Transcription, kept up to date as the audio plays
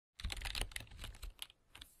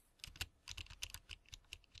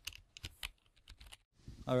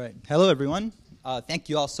All right. Hello, everyone. Thank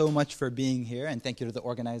you all so much for being here, and thank you to the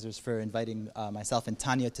organizers for inviting myself and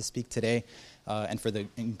Tonya to speak today, and for the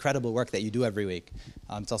incredible work that you do every week.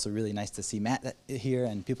 It's also really nice to see Matt here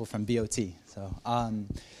and people from BOT.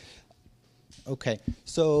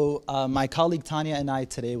 So my colleague Tonya and I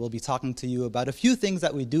today will be talking to you about a few things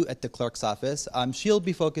that we do at the clerk's office. She'll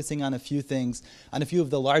be focusing on a few things, on a few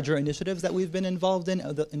of the larger initiatives that we've been involved in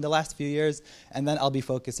the last few years, and then I'll be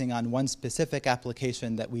focusing on one specific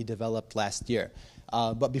application that we developed last year.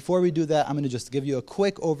 But before we do that, I'm going to just give you a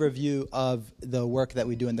quick overview of the work that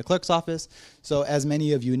we do in the clerk's office. So as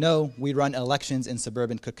many of you know, we run elections in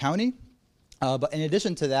suburban Cook County. But in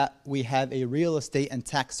addition to that, we have a real estate and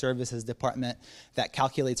tax services department that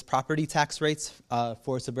calculates property tax rates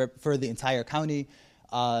for the entire county,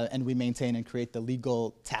 and we maintain and create the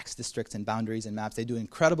legal tax districts and boundaries and maps. They do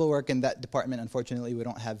incredible work in that department. Unfortunately, we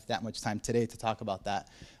don't have that much time today to talk about that.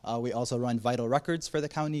 We also run vital records for the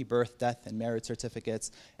county, birth, death, and marriage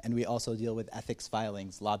certificates, and we also deal with ethics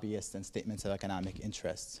filings, lobbyists, and statements of economic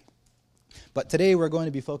interests. But today we're going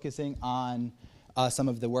to be focusing on some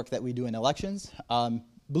of the work that we do in elections.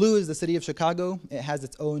 Blue is the city of Chicago. It has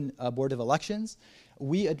its own board of elections.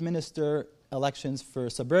 We administer elections for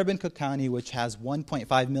suburban Cook County, which has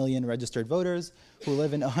 1.5 million registered voters who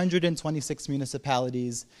live in 126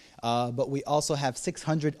 municipalities, but we also have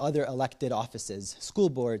 600 other elected offices, school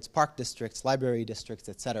boards, park districts, library districts,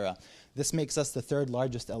 etc. This makes us the third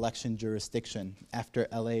largest election jurisdiction after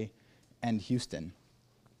LA and Houston.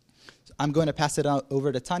 I'm going to pass it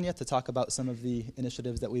over to Tonya to talk about some of the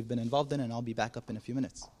initiatives that we've been involved in, and I'll be back up in a few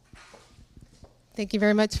minutes. Thank you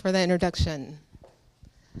very much for the introduction.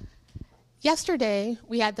 Yesterday,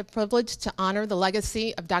 we had the privilege to honor the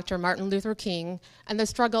legacy of Dr. Martin Luther King and the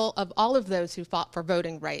struggle of all of those who fought for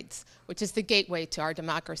voting rights, which is the gateway to our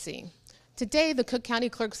democracy. Today, the Cook County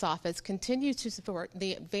Clerk's Office continues to support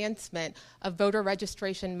the advancement of voter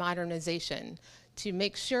registration modernization to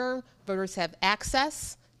make sure voters have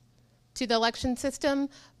access to the election system,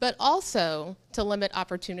 but also to limit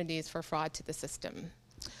opportunities for fraud to the system.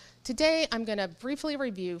 Today, I'm going to briefly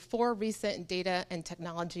review 4 recent data and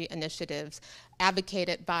technology initiatives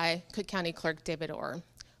advocated by Cook County Clerk David Orr.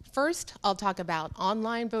 First, I'll talk about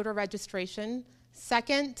online voter registration.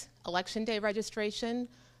 Second, election day registration.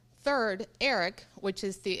 Third, ERIC, which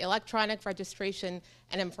is the Electronic Registration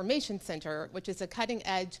and Information Center, which is a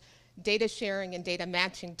cutting-edge data sharing and data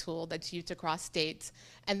matching tool that's used across states.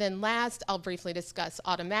 And then last, I'll briefly discuss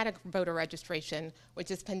automatic voter registration, which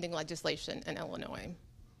is pending legislation in Illinois.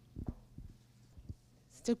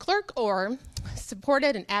 So Clerk Orr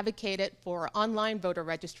supported and advocated for online voter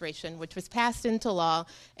registration, which was passed into law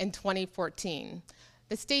in 2014.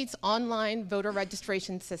 The state's online voter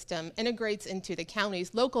registration system integrates into the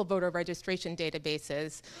county's local voter registration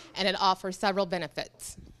databases, and it offers several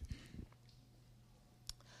benefits.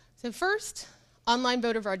 So first, online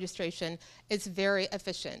voter registration is very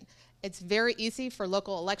efficient. It's very easy for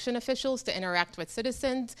local election officials to interact with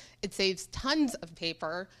citizens. It saves tons of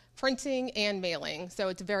paper, printing, and mailing, so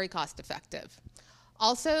it's very cost effective.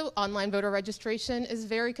 Also, online voter registration is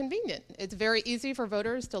very convenient. It's very easy for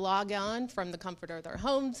voters to log on from the comfort of their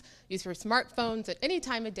homes, use their smartphones at any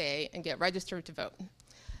time of day, and get registered to vote.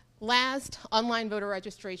 Last, online voter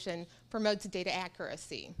registration promotes data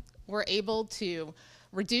accuracy. We're able to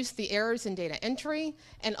reduce the errors in data entry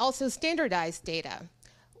and also standardize data.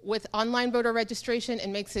 With online voter registration, it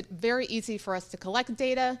makes it very easy for us to collect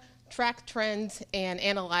data, track trends, and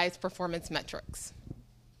analyze performance metrics.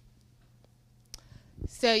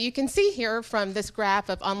 So you can see here from this graph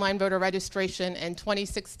of online voter registration in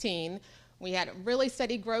 2016, we had really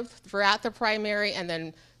steady growth throughout the primary and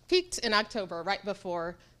then peaked in October right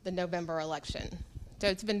before the November election. So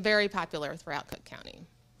it's been very popular throughout Cook County.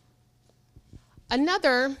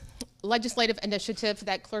 Another legislative initiative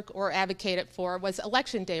that Clerk Orr advocated for was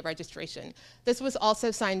election day registration. This was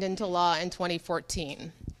also signed into law in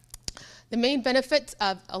 2014. The main benefits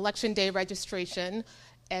of election day registration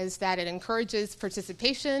is that it encourages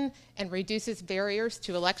participation and reduces barriers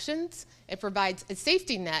to elections. It provides a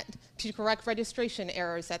safety net to correct registration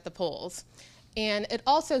errors at the polls. And it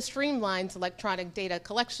also streamlines electronic data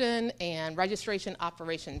collection and registration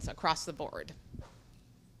operations across the board.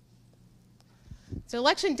 So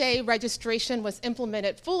election day registration was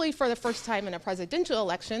implemented fully for the first time in a presidential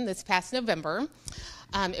election this past November.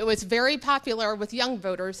 It was very popular with young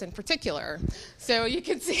voters in particular. So you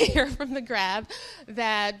can see here from the graph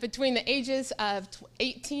that between the ages of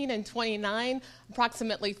 18 and 29,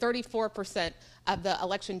 approximately 34% of the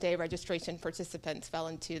election day registration participants fell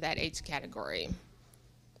into that age category.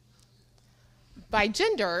 By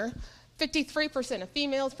gender, 53% of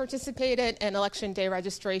females participated in election day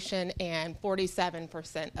registration and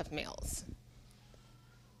 47% of males.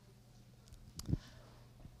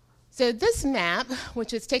 So this map,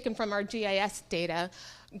 which is taken from our GIS data,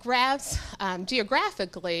 graphs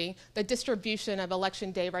geographically the distribution of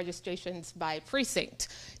election day registrations by precinct.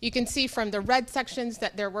 You can see from the red sections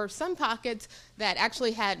that there were some pockets that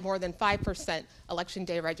actually had more than 5% election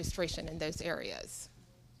day registration in those areas.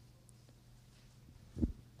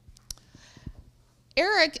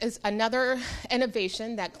 ERIC is another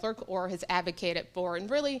innovation that Clerk Orr has advocated for and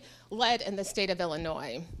really led in the state of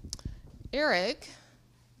Illinois. ERIC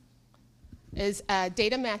is a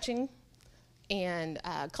data matching and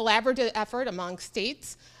collaborative effort among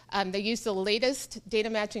states. They use the latest data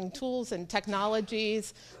matching tools and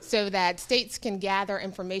technologies so that states can gather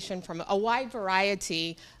information from a wide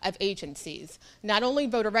variety of agencies, not only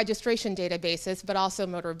voter registration databases, but also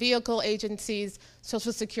motor vehicle agencies,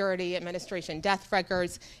 Social Security Administration death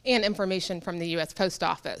records, and information from the U.S. Post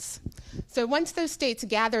Office. So once those states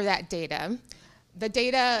gather that data, the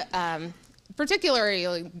data,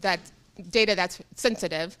 particularly that data that's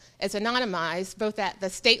sensitive, is anonymized both at the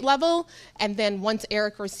state level, and then once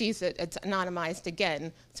ERIC receives it, it's anonymized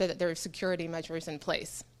again so that there are security measures in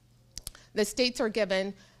place. The states are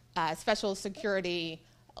given special security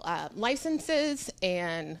licenses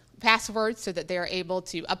and passwords so that they are able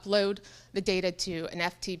to upload the data to an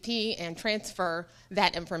FTP and transfer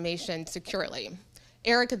that information securely.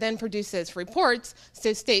 ERIC then produces reports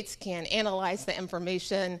so states can analyze the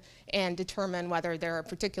information and determine whether there are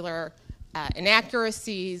particular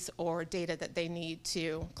inaccuracies or data that they need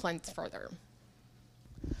to cleanse further.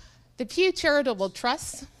 The Pew Charitable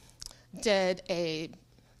Trust did a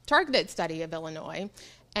targeted study of Illinois,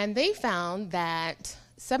 and they found that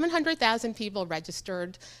 700,000 people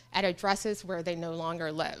registered at addresses where they no longer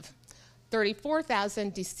live.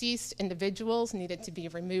 34,000 deceased individuals needed to be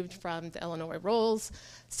removed from the Illinois rolls.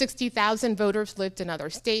 60,000 voters lived in other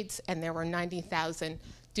states, and there were 90,000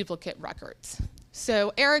 duplicate records.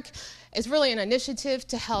 So ERIC is really an initiative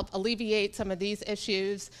to help alleviate some of these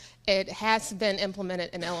issues. It has been implemented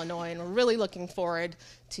in Illinois, and we're really looking forward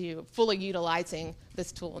to fully utilizing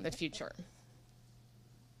this tool in the future.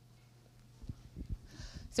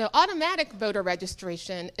 So automatic voter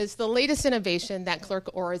registration is the latest innovation that Clerk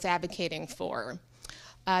Orr is advocating for.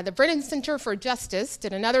 The Brennan Center for Justice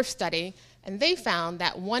did another study, and they found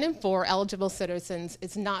that 1 in 4 eligible citizens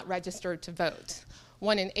is not registered to vote.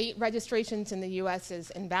 1 in 8 registrations in the U.S. is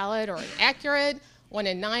invalid or inaccurate. 1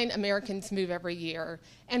 in 9 Americans move every year.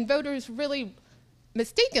 And voters really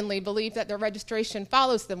mistakenly believe that their registration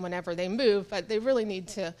follows them whenever they move, but they really need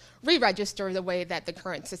to re-register the way that the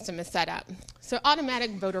current system is set up. So automatic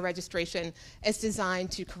voter registration is designed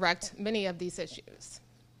to correct many of these issues.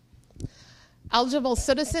 Eligible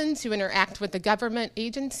citizens who interact with the government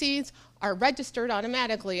agencies are registered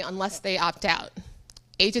automatically unless they opt out.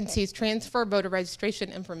 Agencies transfer voter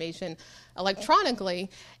registration information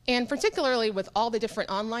electronically, and particularly with all the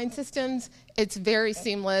different online systems, it's very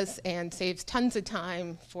seamless and saves tons of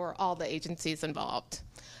time for all the agencies involved.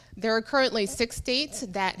 There are currently 6 states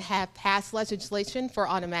that have passed legislation for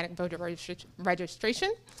automatic voter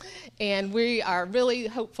registration, and we are really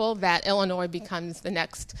hopeful that Illinois becomes the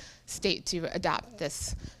next state to adopt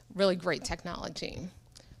this really great technology.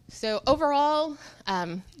 So overall,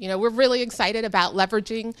 we're really excited about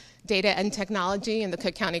leveraging data and technology in the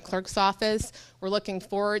Cook County Clerk's Office. We're looking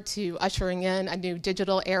forward to ushering in a new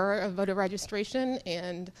digital era of voter registration,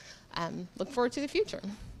 and look forward to the future.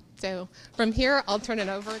 So from here, I'll turn it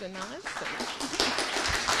over to Naz.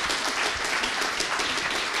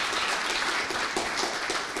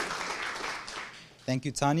 Thank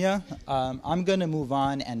you, Tonya. I'm going to move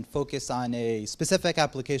on and focus on a specific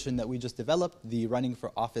application that we just developed, the Running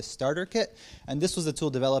for Office Starter Kit. And this was a tool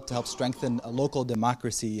developed to help strengthen a local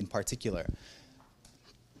democracy in particular.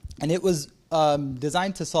 And it was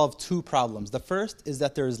designed to solve 2 problems. The first is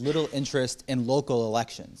that there is little interest in local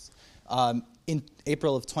elections. In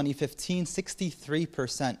April of 2015,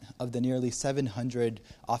 63% of the nearly 700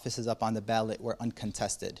 offices up on the ballot were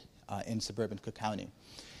uncontested in suburban Cook County.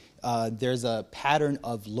 There's a pattern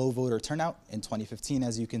of low voter turnout. In 2015,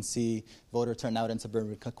 as you can see, voter turnout in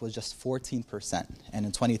suburban Cook was just 14%, and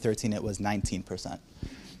in 2013 it was 19%.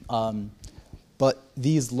 But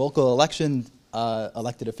these local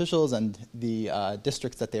elected officials and the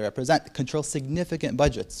districts that they represent control significant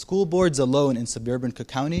budgets. School boards alone in suburban Cook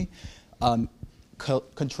County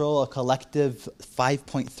control a collective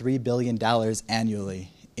 $5.3 billion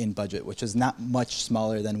annually in budget, which is not much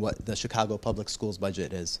smaller than what the Chicago Public Schools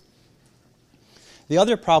budget is. The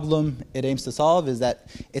other problem it aims to solve is that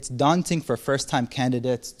it's daunting for first-time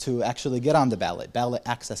candidates to actually get on the ballot. Ballot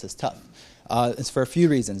access is tough. It's for a few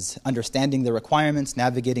reasons. Understanding the requirements,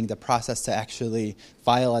 navigating the process to actually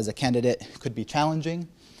file as a candidate could be challenging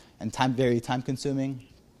and very time-consuming.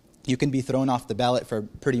 You can be thrown off the ballot for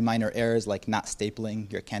pretty minor errors like not stapling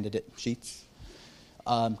your candidate sheets.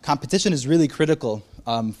 Competition is really critical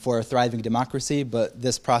for a thriving democracy, but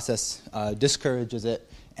this process discourages it,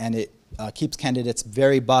 and it keeps candidates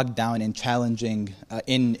very bogged down in challenging,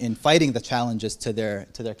 in fighting the challenges to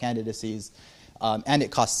their candidacies, and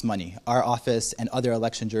it costs money. Our office and other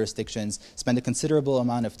election jurisdictions spend a considerable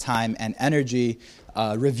amount of time and energy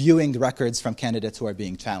reviewing records from candidates who are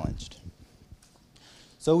being challenged.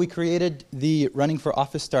 So we created the Running for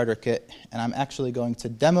Office Starter Kit, and I'm actually going to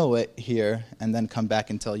demo it here and then come back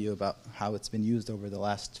and tell you about how it's been used over the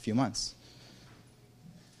last few months.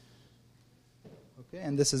 Okay,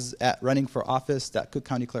 and this is at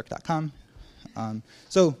runningforoffice.cookcountyclerk.com.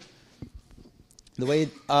 So the way,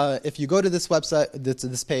 if you go to this website, to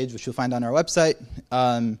this page, which you'll find on our website,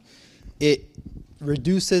 it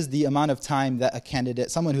reduces the amount of time that a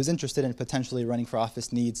candidate, someone who's interested in potentially running for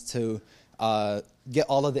office, needs to get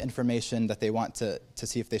all of the information that they want to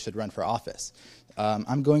see if they should run for office.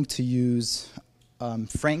 I'm going to use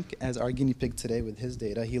Frank as our guinea pig today with his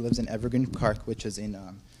data. He lives in Evergreen Park, which is in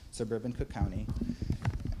suburban Cook County.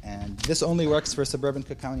 And this only works for suburban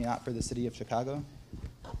Cook County, not for the city of Chicago.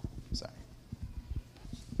 Sorry.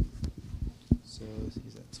 So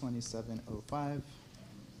he's at 2705.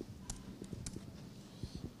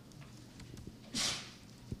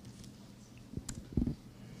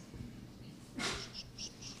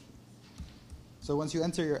 So once you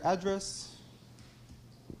enter your address,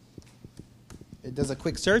 it does a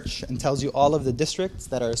quick search and tells you all of the districts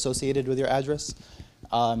that are associated with your address.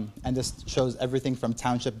 And this shows everything from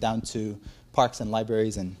township down to parks and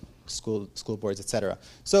libraries and school boards, etc.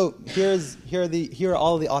 So here are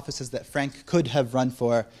all of the offices that Frank could have run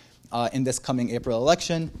for in this coming April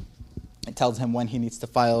election. It tells him when he needs to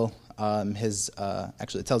file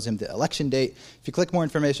actually it tells him the election date. If you click more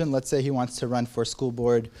information, let's say he wants to run for school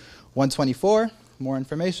board 124, more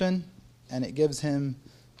information, and it gives him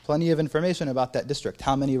plenty of information about that district.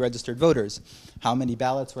 How many registered voters, how many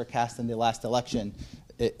ballots were cast in the last election.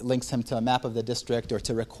 It links him to a map of the district or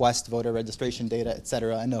to request voter registration data, et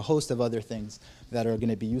cetera, and a host of other things that are going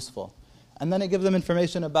to be useful. And then it gives them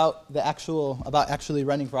information about actually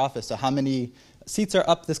running for office. So how many seats are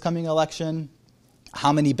up this coming election,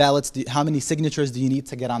 how many signatures do you need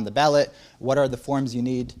to get on the ballot, what are the forms you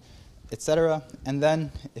need, etc. And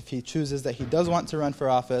then if he chooses that he does want to run for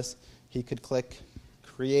office, he could click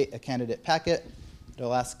create a candidate packet.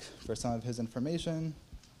 It'll ask for some of his information.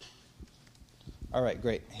 All right,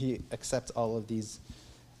 great. He accepts all of these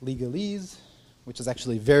legalese, which is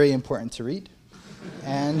actually very important to read.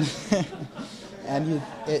 And,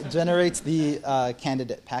 it generates the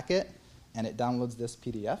candidate packet, and it downloads this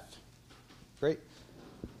PDF. Great.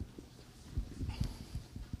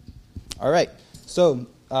 All right, so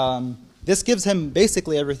this gives him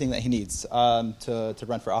basically everything that he needs to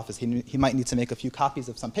run for office. He might need to make a few copies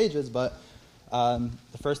of some pages, but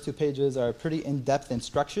the first 2 pages are pretty in-depth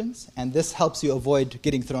instructions, and this helps you avoid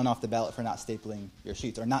getting thrown off the ballot for not stapling your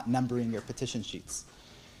sheets or not numbering your petition sheets.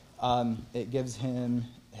 It gives him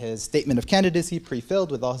his statement of candidacy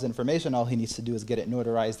pre-filled with all his information. All he needs to do is get it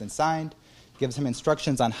notarized and signed. It gives him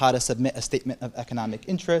instructions on how to submit a statement of economic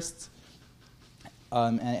interest.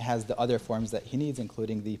 And it has the other forms that he needs,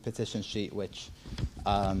 including the petition sheet, which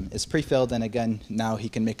is pre-filled. And again, now he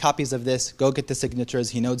can make copies of this, go get the signatures.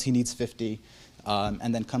 He knows he needs 50,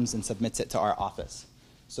 and then comes and submits it to our office.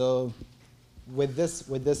 So with this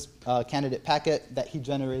candidate packet that he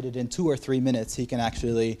generated in 2 or 3 minutes, he can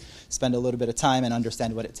actually spend a little bit of time and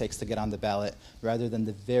understand what it takes to get on the ballot, rather than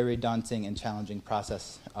the very daunting and challenging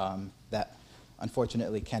process that,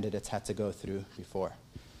 unfortunately, candidates had to go through before.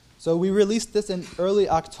 So we released this in early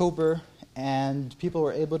October, and people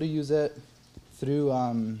were able to use it through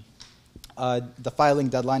the filing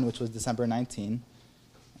deadline, which was December 19.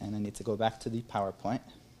 And I need to go back to the PowerPoint.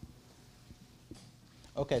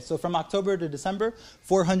 Okay, so from October to December,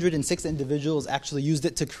 406 individuals actually used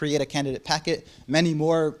it to create a candidate packet. Many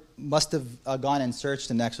more must have gone and searched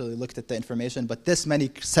and actually looked at the information, but this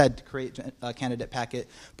many said create a candidate packet,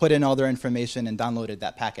 put in all their information, and downloaded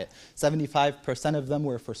that packet. 75% of them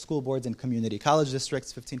were for school boards and community college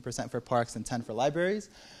districts, 15% for parks, and 10% for libraries.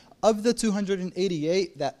 Of the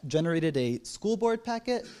 288 that generated a school board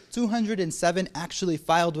packet, 207 actually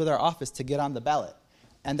filed with our office to get on the ballot.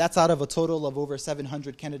 And that's out of a total of over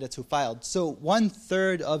 700 candidates who filed. So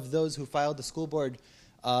 1/3 of those who filed the school board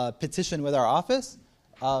petition with our office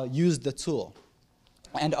used the tool.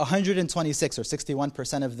 And 126, or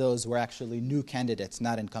 61% of those, were actually new candidates,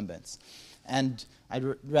 not incumbents. And I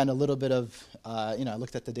ran a little bit of, I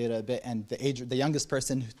looked at the data a bit, and the youngest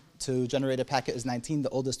person to generate a packet is 19, the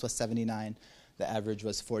oldest was 79, the average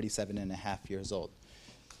was 47.5 years old.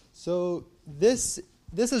 So this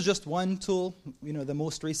is just one tool, the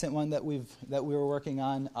most recent one that we were working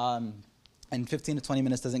on. And 15 to 20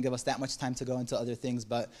 minutes doesn't give us that much time to go into other things,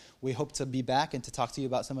 but we hope to be back and to talk to you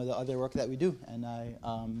about some of the other work that we do. And I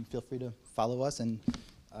feel free to follow us, and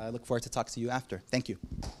I look forward to talk to you after. Thank you.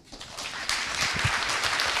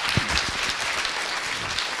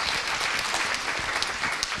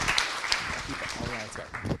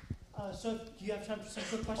 So do you have time for some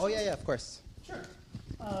quick questions? Oh, yeah, of course. Sure.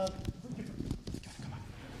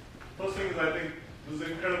 First thing is, I think this is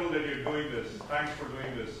incredible that you're doing this. Thanks for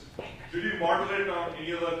doing this. Did you model it on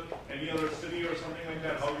any other city or something like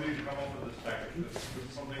that? How did you come up with this package? This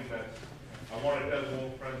is something that I want to tell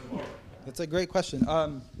more friends about. That's a great question.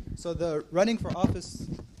 So the running for office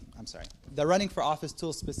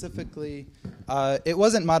tool specifically, it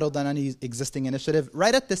wasn't modeled on any existing initiative.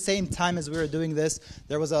 Right at the same time as we were doing this,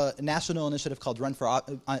 there was a national initiative called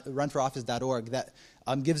runforoffice.org that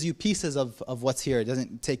gives you pieces of what's here. It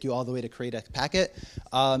doesn't take you all the way to create a packet.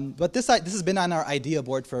 But this has been on our idea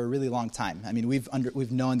board for a really long time. I mean,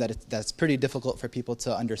 we've known that that's pretty difficult for people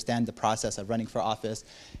to understand the process of running for office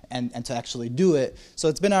and to actually do it. So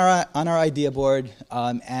it's been on our idea board,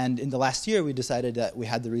 and in the last year we decided that we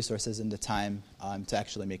had the resources and the time to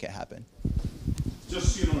actually make it happen.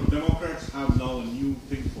 Just, Democrats have now a new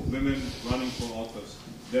thing for women running for office.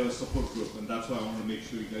 They have a support group, and that's why I want to make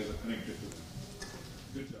sure you guys are connected to them.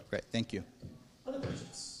 Good job. Great, thank you. Other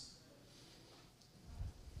questions?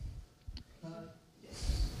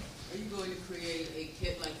 Yes. Are you going to create a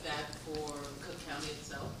kit like that for Cook County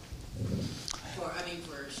itself? For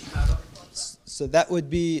Chicago? So that would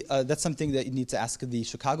be, that's something that you need to ask the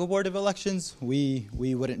Chicago Board of Elections. We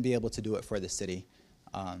wouldn't be able to do it for the city.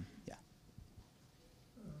 Yeah.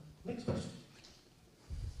 Next question.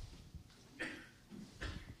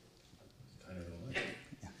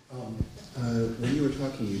 When you were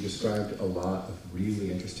talking, you described a lot of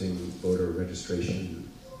really interesting voter registration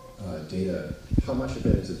data. How much of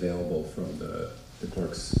it is available from the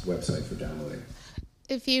clerk's website for downloading?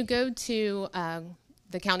 If you go to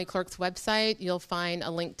the county clerk's website, you'll find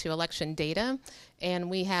a link to election data, and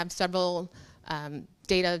we have several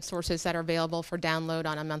data sources that are available for download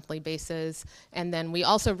on a monthly basis. And then we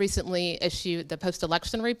also recently issued the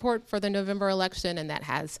post-election report for the November election, and that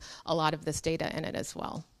has a lot of this data in it as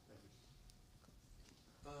well.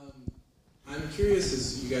 I'm curious,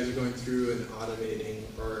 as you guys are going through and automating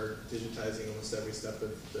or digitizing almost every step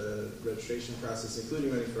of the registration process,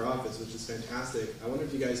 including running for office, which is fantastic. I wonder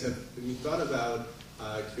if you guys have you thought about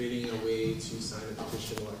creating a way to sign a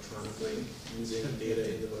petition electronically using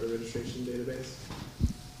data in the voter registration database?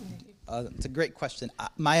 It's a great question.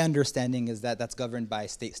 My understanding is that that's governed by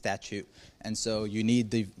state statute, and so you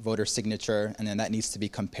need the voter signature, and then that needs to be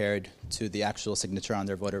compared to the actual signature on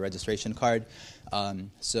their voter registration card.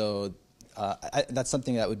 That's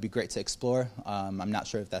something that would be great to explore. I'm not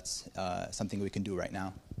sure if that's something we can do right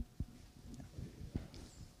now.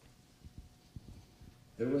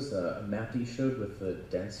 There was a map that you showed with the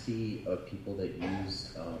density of people that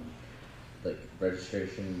used like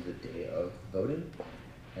registration the day of voting,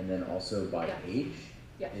 and then also by age.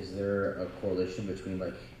 Yes. Is there a correlation between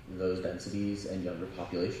like those densities and younger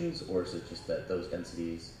populations, or is it just that those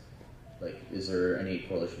densities, like, is there any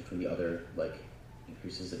correlation between the other like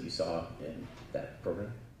increases that you saw in that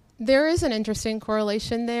program? There is an interesting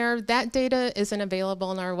correlation there. That data isn't available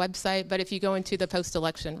on our website, but if you go into the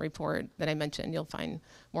post-election report that I mentioned, you'll find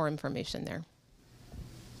more information there.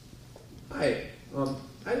 Hi.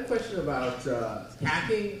 I had a question about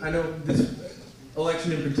hacking. I know this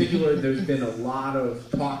election in particular, there's been a lot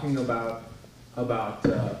of talking about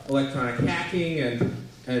electronic hacking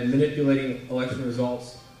and manipulating election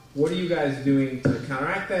results. What are you guys doing to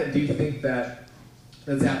counteract that? Do you think that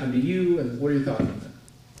that's happened to you, and what are your thoughts on that?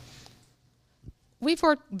 We've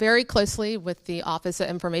worked very closely with the Office of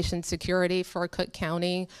Information Security for Cook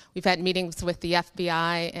County. We've had meetings with the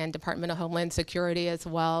FBI and Department of Homeland Security as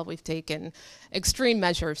well. We've taken extreme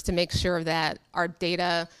measures to make sure that our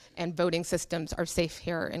data and voting systems are safe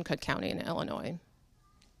here in Cook County and Illinois.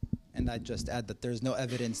 And I'd just add that there's no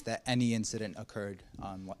evidence that any incident occurred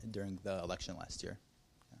during the election last year.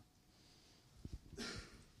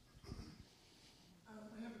 I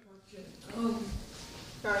have a question.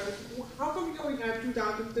 How come you only have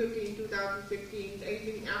 2013, 2016,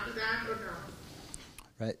 anything after that, or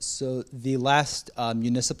no? Right. So the last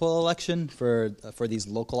municipal election for these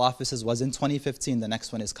local offices was in 2015. The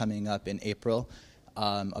next one is coming up in April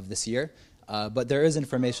of this year. But there is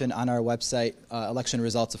information on our website, election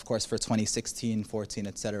results, of course, for 2016, 14,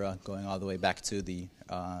 et cetera, going all the way back to the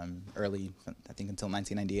early, I think, until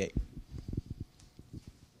 1998.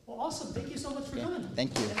 Well, awesome. Thank you so much for coming.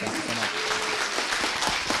 Thank you. Thank you so much.